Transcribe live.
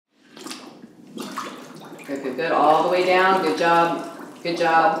Good, good, good. All the way down. Good job. Good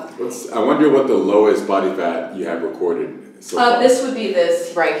job. I wonder what the lowest body fat you have recorded so far. This would be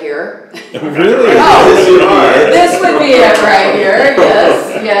this right here. Really? Oh, this would be it right here.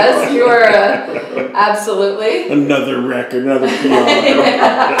 Yes, yes, you are absolutely. Another record, another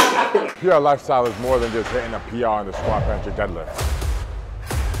PR. PR lifestyle is more than just hitting a PR in the squat, bench, or deadlift.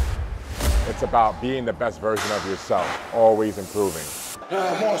 It's about being the best version of yourself, always improving.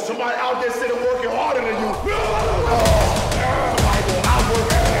 Come on, somebody out there sitting working harder than you. Somebody go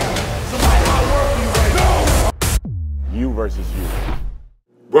outwork you. Somebody outwork you right now. You versus you.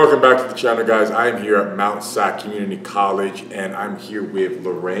 Welcome back to the channel, guys. I am here at Mount SAC Community College, and I'm here with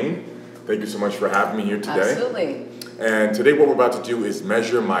Lorraine. Thank you so much for having me here today. Absolutely. And today what we're about to do is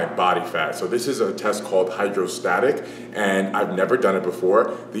measure my body fat. So this is a test called hydrostatic, and I've never done it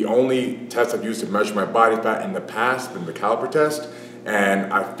before. The only test I've used to measure my body fat in the past has been the caliper test,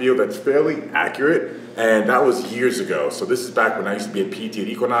 and I feel that's fairly accurate, and that was years ago. So this is back when I used to be a PT at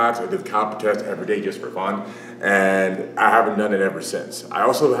Equinox. I did the caliper test every day just for fun, and I haven't done it ever since. I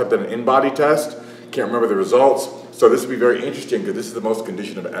also have done an in-body test. Can't remember the results. So this will be very interesting because this is the most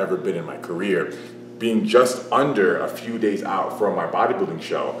conditioned I've ever been in my career. Being just under a few days out from my bodybuilding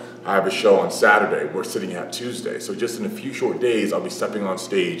show. I have a show on Saturday. We're sitting at Tuesday. So just in a few short days, I'll be stepping on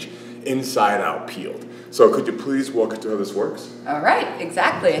stage inside out peeled. So could you please walk us through how this works? All right,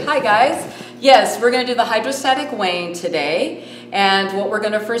 exactly. Hi guys. Yes, we're going to do the hydrostatic weighing today. And what we're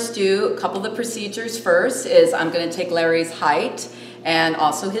going to first do, a couple of the procedures first, is I'm going to take Larry's height and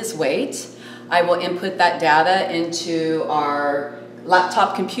also his weight. I will input that data into our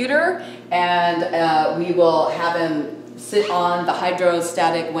laptop computer, and we will have him sit on the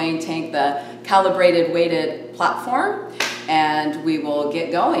hydrostatic weighing tank, the calibrated weighted platform, and we will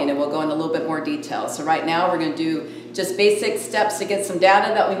get going, and we'll go into a little bit more detail. So right now we're going to do just basic steps to get some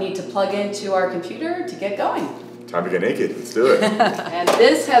data that we need to plug into our computer to get going. Time to get naked. Let's do it. And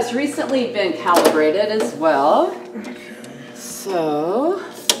this has recently been calibrated as well. Okay. So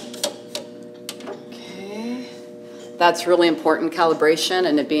that's really important. Calibration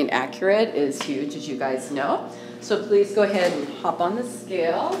and it being accurate is huge, as you guys know. So please go ahead and hop on the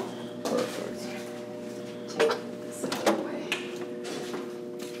scale. Perfect. Take this out of the way.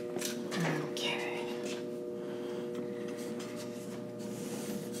 Okay.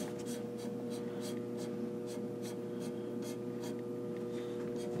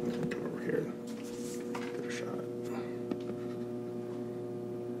 Over here. Get a shot.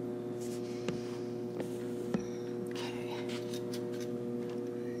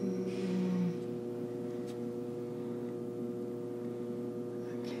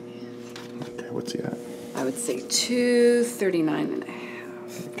 What's he at? I would say 239.5.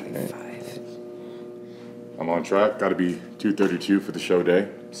 Okay. I'm on track. Got to be 232 for the show day.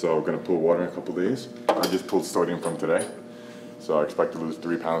 So I'm going to pull water in a couple days. I just pulled sodium from today. So I expect to lose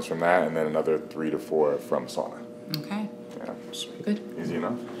 3 pounds from that and then another 3 to 4 from sauna. Okay. Yeah. Good. Easy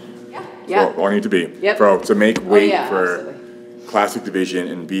enough? Yeah. So Yeah. all I need to be. Yep. To make weight for absolutely. classic division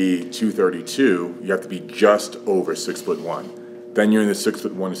and be 232, you have to be just over 6'1". Then you're in the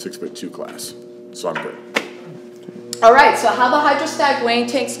 6'1" to 6'2" class. So I'm good. All right, so how the hydrostatic weighing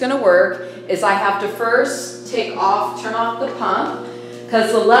tank is going to work is I have to first turn off the pump,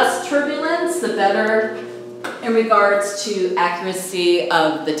 because the less turbulence, the better in regards to accuracy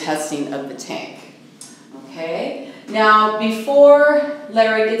of the testing of the tank. Okay, now before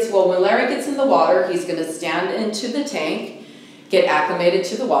Larry when Larry gets in the water, he's going to stand into the tank, get acclimated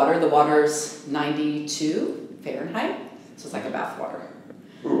to the water. The water's 92 Fahrenheit, so it's like a bath water.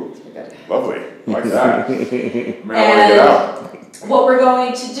 Ooh, So lovely. Like that. Man, I want to get and out. what we're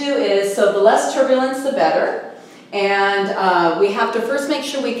going to do is, so the less turbulence, the better. And we have to first make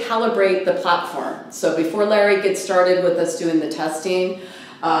sure we calibrate the platform. So before Larry gets started with us doing the testing,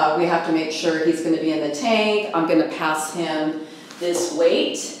 we have to make sure he's going to be in the tank. I'm going to pass him this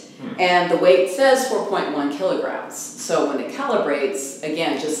weight. And the weight says 4.1 kilograms. So when it calibrates,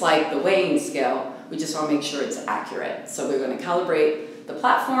 again, just like the weighing scale, we just want to make sure it's accurate. So we're going to calibrate the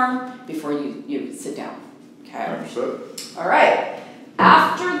platform before you sit down. Okay. Understood. All right.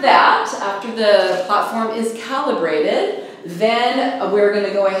 After that, after the platform is calibrated, then we're going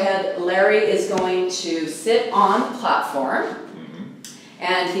to go ahead. Larry is going to sit on the platform,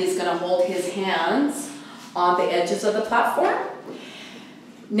 and he's going to hold his hands on the edges of the platform.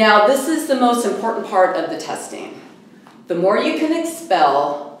 Now, this is the most important part of the testing. The more you can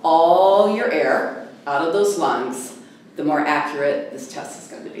expel all your air out of those lungs, the more accurate this test is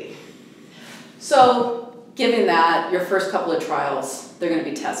going to be. So, given that, your first couple of trials, they're going to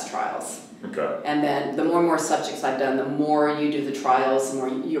be test trials. Okay. And then the more and more subjects I've done, the more you do the trials, the more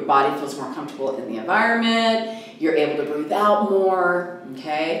your body feels more comfortable in the environment. You're able to breathe out more,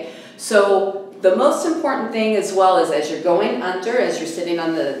 okay? So the most important thing as well is as you're going under, as you're sitting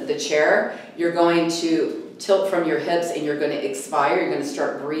on the chair, you're going to tilt from your hips and you're going to expire. You're going to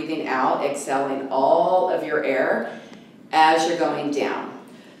start breathing out, exhaling all of your air as you're going down.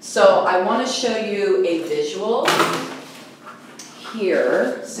 So I want to show you a visual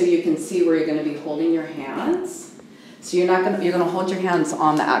here so you can see where you're going to be holding your hands. So you're going to hold your hands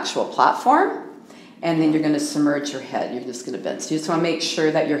on the actual platform, and then you're going to submerge your head. You're just going to bend. So you just want to make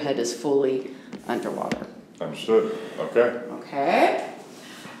sure that your head is fully underwater. Understood. Okay. Okay.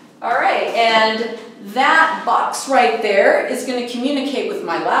 All right, and that box right there is going to communicate with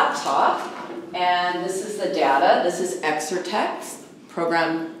my laptop, and this is the data. This is Exertex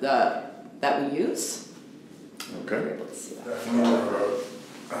program that we use. Okay. Let's see that.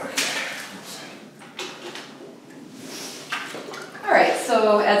 All right,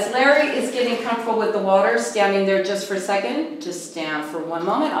 so as Larry is getting comfortable with the water, standing there just for a second, just stand for one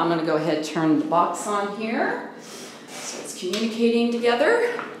moment. I'm going to go ahead and turn the box on here. So it's communicating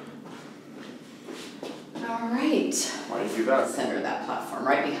together. All right. Why do you do that? Center that platform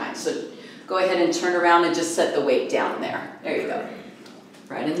right behind. So go ahead and turn around and just set the weight down there. There you go.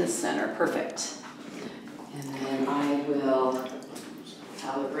 Right in the center. Perfect. And then I will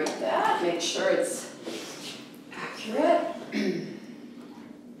calibrate that, make sure it's accurate.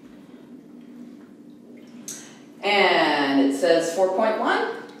 And it says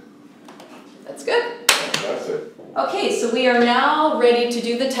 4.1. That's good. That's it. Okay, so we are now ready to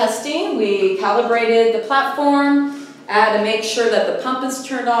do the testing. We calibrated the platform, to make sure that the pump is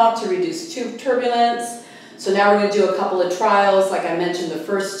turned off to reduce tube turbulence. So now we're going to do a couple of trials. Like I mentioned, the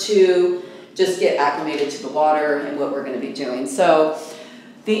first two, just get acclimated to the water and what we're going to be doing. So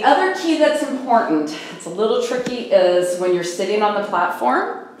the other key that's important, it's a little tricky, is when you're sitting on the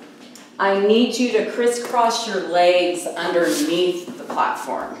platform, I need you to crisscross your legs underneath the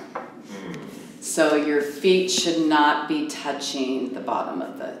platform. So your feet should not be touching the bottom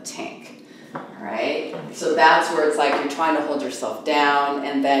of the tank, all right? So that's where it's like you're trying to hold yourself down,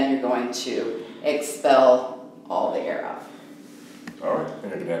 and then you're going to expel all the air out. All right, I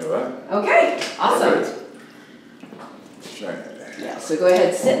think I can handle that. Okay, awesome. Perfect. Yeah, so go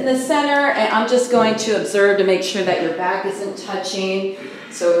ahead, sit in the center, and I'm just going to observe to make sure that your back isn't touching.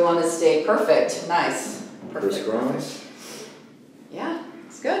 So we want to stay perfect. Nice. Perfect. Crisscross. Yeah,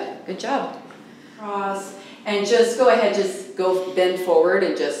 it's good. Good job. Cross. And just go ahead, just go bend forward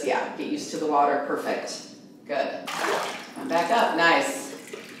and just, yeah, get used to the water. Perfect. Good. And back up. Nice.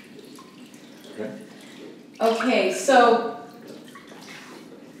 Okay. Okay, so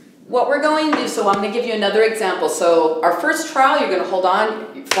what we're going to do, so I'm going to give you another example. So our first trial, you're going to hold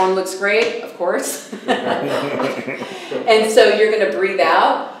on. Your form looks great, of course. And so you're going to breathe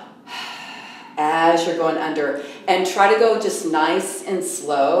out as you're going under. And try to go just nice and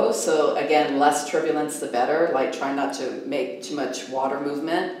slow. So again, less turbulence, the better. Like try not to make too much water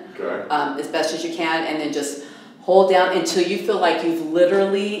movement. Okay. As best as you can. And then just hold down until you feel like you've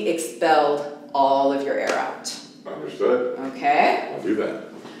literally expelled all of your air out. Understood. Okay? I'll do that.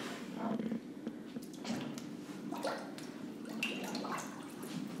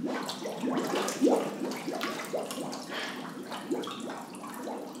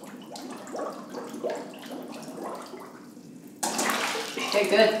 Okay,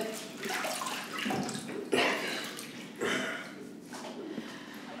 good.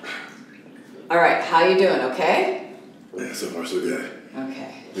 All right, how you doing, okay? Yeah, so far so good.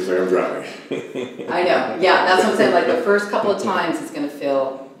 Okay. Feels like I'm drowning. I know, yeah, that's what I'm saying, like the first couple of times it's gonna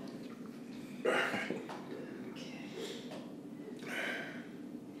feel...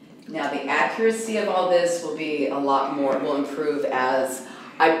 Now the accuracy of all this will be a lot more, will improve as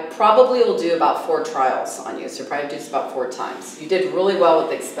I probably will do about 4 trials on you, so probably do this about 4 times. You did really well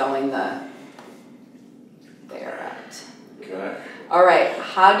with expelling the air out. Okay. All right,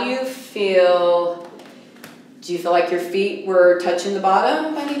 how do you feel? Do you feel like your feet were touching the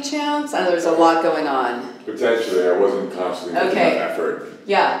bottom by any chance? I know there's a lot going on. Potentially, I wasn't constantly making Okay. that effort.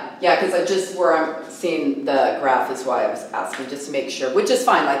 Yeah, because I just where I'm seeing the graph is why I was asking, just to make sure, which is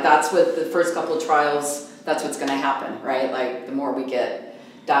fine. Like that's what the first couple of trials, that's what's going to happen, right? Like the more we get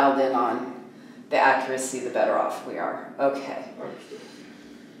dialed in on the accuracy, the better off we are. Okay.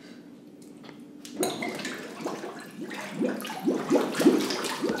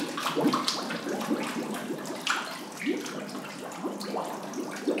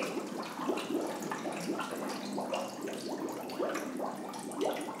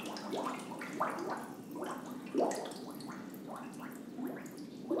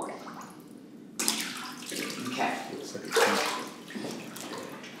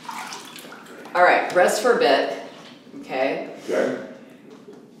 All right, rest for a bit, okay? Okay.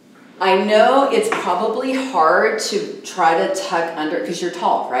 I know it's probably hard to try to tuck under, because you're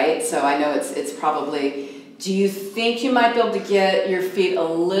tall, right? So I know it's probably, do you think you might be able to get your feet a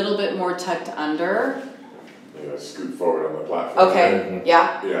little bit more tucked under? Yeah, scoot forward on the platform. Okay,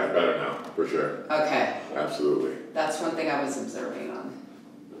 yeah? Yeah, better now, for sure. Okay, Absolutely. that's one thing I was observing on.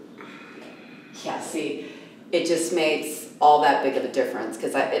 Yeah, see, it just makes all that big of a difference,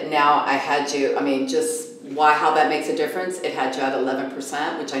 because now I had you, I mean, just how that makes a difference, it had you at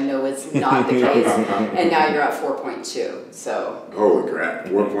 11%, which I know is not the case, and now you're at 4.2, so. Holy crap,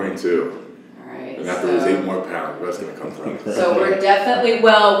 4.2. All right. And after those 8 more pounds, where's that going to come from? So we're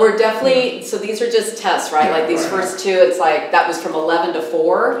definitely, so these are just tests, right? Like these first two, it's like, that was from 11 to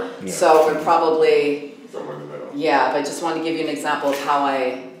 4, so we're probably, Somewhere in the middle. yeah, but I just wanted to give you an example of how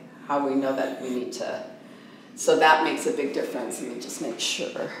we know that we need to, so that makes a big difference. Let me just make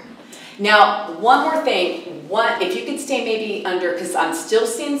sure. Now, one more thing, if you could stay maybe under, because I'm still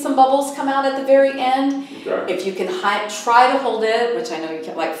seeing some bubbles come out at the very end. Okay. If you can try to hold it, which I know you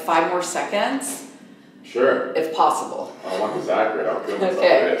can, like 5 more seconds, Sure. if possible. I want this accurate. I'll kill myself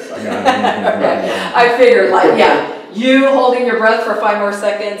Okay. with this. I got it. I figured, like, yeah, you holding your breath for 5 more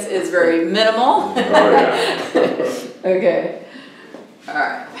seconds is very minimal. Oh, yeah. Okay. All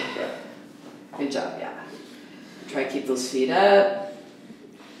right. Okay. Good job, yeah. Try to keep those feet up.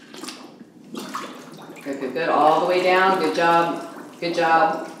 Good, good, good. All the way down. Good job. Good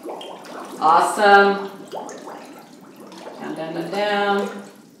job. Awesome. Down, down, down, down.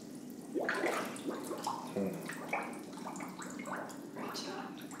 Great job.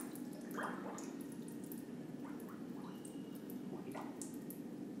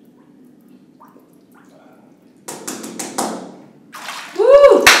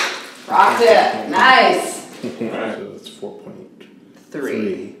 Woo! Rocked it. Nice. So that's 4.3.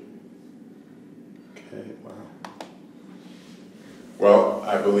 3. Okay, wow. Well,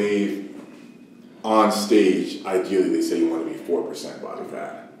 I believe on stage, ideally they say you want to be 4% body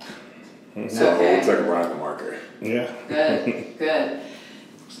fat. So Okay. it's like a run at the marker. Yeah. Good, good.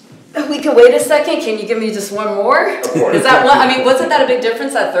 We can wait a second. Can you give me just one more? Of course. Is that one? I mean, wasn't that a big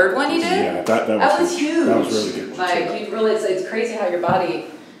difference? That third one you did? Yeah, that was huge. That was really good. Like you really, it's crazy how your body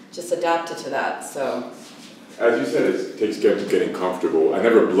just adapted to that. So. As you said, it takes getting comfortable. I've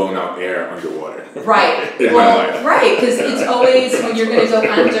never blown out air underwater. Right. In my Well, life. right, because it's always when you're going to go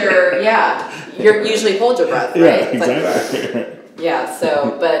under. Yeah, you usually hold your breath, right? Yeah, It's like- exactly. yeah,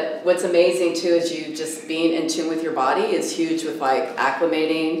 so, but what's amazing too is you just being in tune with your body is huge with like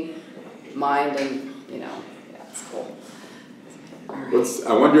acclimating mind and, yeah, it's cool. All right.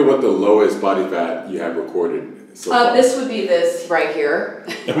 I wonder what the lowest body fat you have recorded so far. This would be this right here.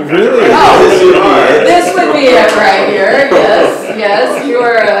 Really? Oh, this would be it right here. Yes, yes, you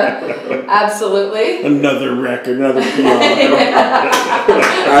are absolutely. Another record, another PR.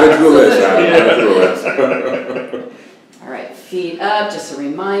 Add it to the list, add it to the list. All right, feet up, just a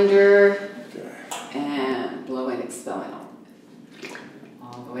reminder. Okay. And blowing, expelling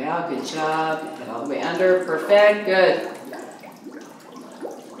all the way out. Good job. Get all the way under. Perfect. Good.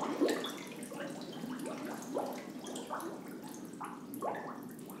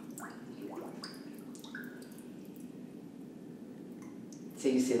 So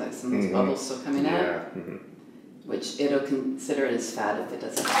you see like some of those bubbles still coming out, Yeah. which it'll consider it as fat if it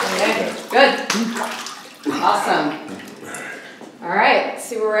doesn't. Okay. Good. Awesome. All right. Let's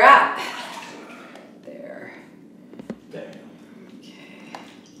see where we're at. There. Okay.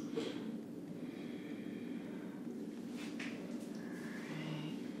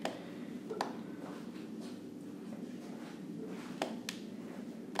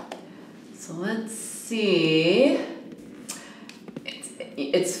 So let's see.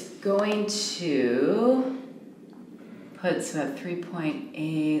 It's going to put so at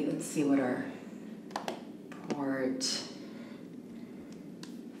 3.8. Let's see what our port.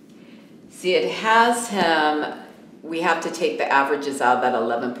 See, it has him. We have to take the averages out at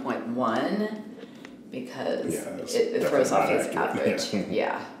 11.1 because Yeah, that's it throws off his definitely not average. accurate.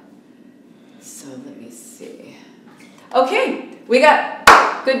 Yeah. So let me see. Okay, we got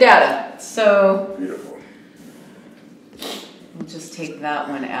good data. So Beautiful. we'll just take that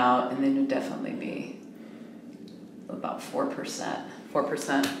one out, and then you'll definitely be about 4%.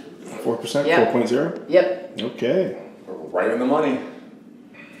 4%. 4%? Yeah. 4.0? Yep. Okay. Right in the money.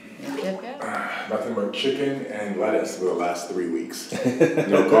 Yep. Nothing but chicken and lettuce for the last 3 weeks.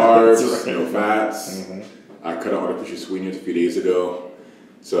 No carbs, no fats. I cut out artificial sweeteners a few days ago.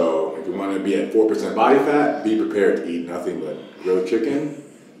 So if you want to be at 4% body fat, be prepared to eat nothing but grilled chicken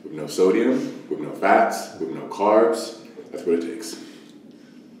with no sodium, with no fats, with no carbs. That's what it takes.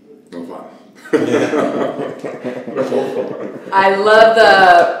 No fun. I love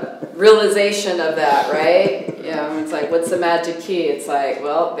the realization of that, right? You know, it's like, what's the magic key? It's like,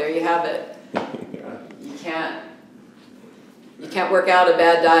 well, there you have it. You can't work out a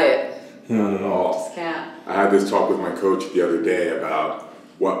bad diet. Not at all. Just can't. I had this talk with my coach the other day about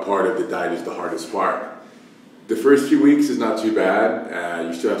what part of the diet is the hardest part. The first few weeks is not too bad.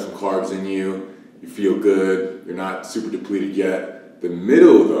 You still have some carbs in you. You feel good. You're not super depleted yet. The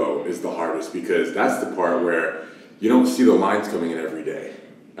middle, though, is the hardest because that's the part where you don't see the lines coming in every day.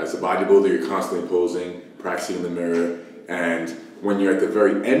 As a bodybuilder, you're constantly posing, practicing in the mirror, and when you're at the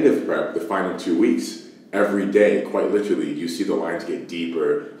very end of prep, the final 2 weeks, every day, quite literally, you see the lines get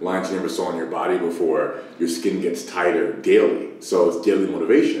deeper, lines you never saw on your body before, your skin gets tighter daily. So it's daily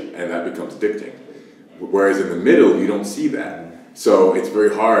motivation, and that becomes addicting. Whereas in the middle, you don't see that. So it's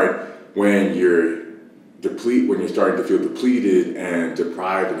very hard when you're starting to feel depleted and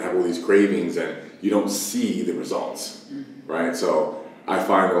deprived and have all these cravings and you don't see the results, right? So I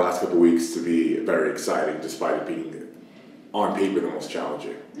find the last couple of weeks to be very exciting despite it being on paper the most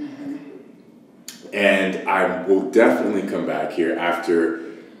challenging. And I will definitely come back here after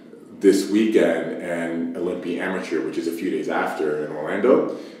this weekend and Olympia Amateur, which is a few days after in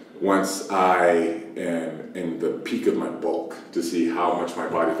Orlando, once I am in the peak of my bulk to see how much my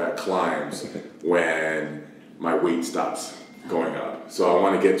body fat climbs when my weight stops going up. So I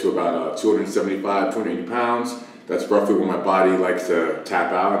want to get to about 275, 280 pounds. That's roughly when my body likes to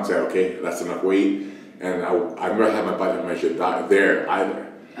tap out and say, okay, that's enough weight. And I've never had my body measured there either.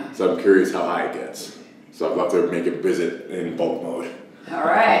 So I'm curious how high it gets. So I'd love to make a visit in bulk mode. All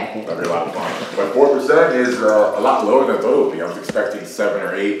right. That'd be a lot of fun. But 4% is a lot lower than I thought it would be. I was expecting 7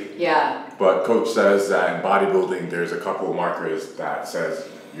 or 8. Yeah. But coach says that in bodybuilding, there's a couple of markers that says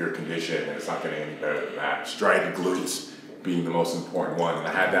your condition and it's not getting any better than that. Striated glutes being the most important one. And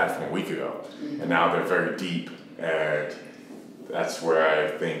I had that from a week ago. And now they're very deep. And that's where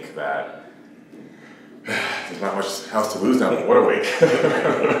I think that there's not much else to lose now but water weight.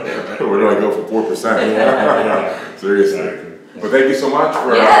 Where do I go for 4%? Seriously. But thank you so much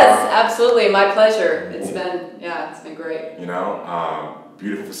for Yes, absolutely. My pleasure. It's been great. You know,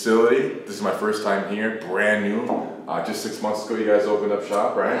 beautiful facility. This is my first time here, brand new. Just 6 months ago, you guys opened up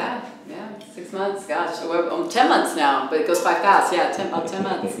shop, right? Yeah, 6 months. Gosh, we're 10 months now, but it goes by fast. Yeah, about 10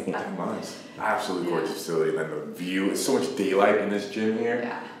 months. 10 months. Absolutely gorgeous facility. And then the view, it's so much daylight in this gym here.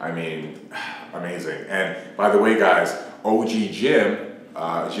 Yeah. I mean, amazing. And by the way, guys, OG Gym,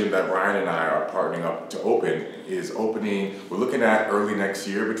 gym that Ryan and I are partnering up to open, is opening, we're looking at early next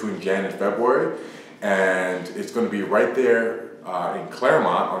year between Jan and February. And it's going to be right there in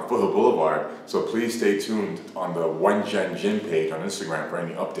Claremont on Foothill Boulevard. So please stay tuned on the One Gen Gym page on Instagram for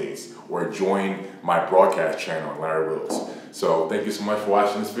any updates, or join my broadcast channel, Larry Wills. So thank you so much for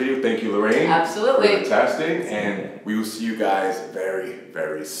watching this video. Thank you, Lorraine. Absolutely. For the testing, and we will see you guys very,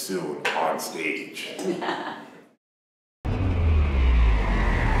 very soon on stage.